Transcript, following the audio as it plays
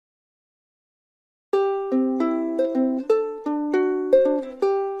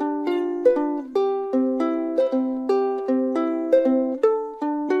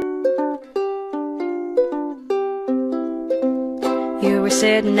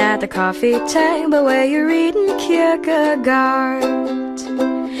sitting at the coffee table where you're reading Kierkegaard.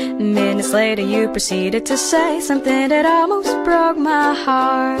 Minutes later you proceeded to say something that almost broke my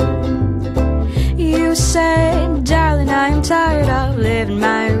heart. You said, darling, I am tired of living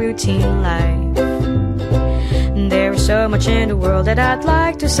my routine life. There is so much in the world that I'd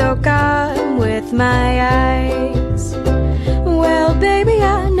like to soak up with my eyes. Well, baby,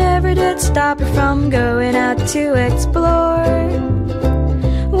 I never did stop you from going out to explore.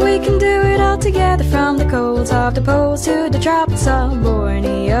 We can do it all together, from the colds of the poles to the tropics of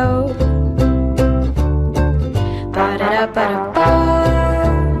Borneo. Ba-da-da-ba-da-ba,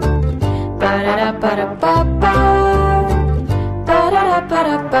 ba-da-da-ba-da-ba-ba,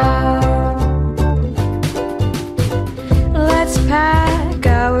 ba-da-da-ba-da-ba. Let's pack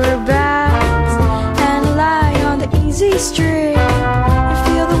our bags and lie on the easy street and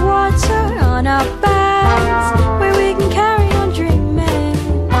feel the water on our backs, where we can carry on dreaming,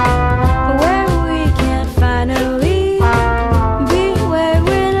 where we can finally be where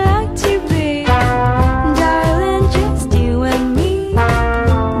we'd like to be. Darling, just you and me,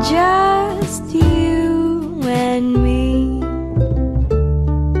 just you and me.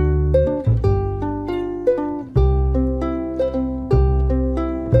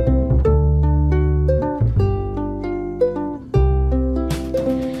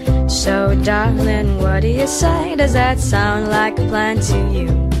 So darling, what do you say? Does that sound like a plan to you?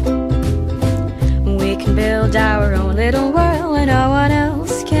 We can build our own little world where no one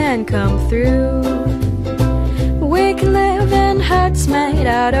else can come through. We can live in huts made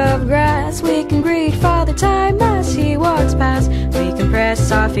out of grass. We can greet Father Time as he walks past. We can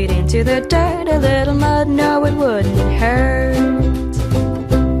press our feet into the dirt, a little mud, no, it wouldn't hurt.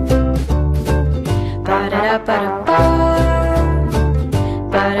 Ba-da-da-ba-da-ba,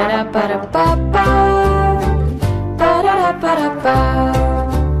 ba-da-da-ba-da-ba.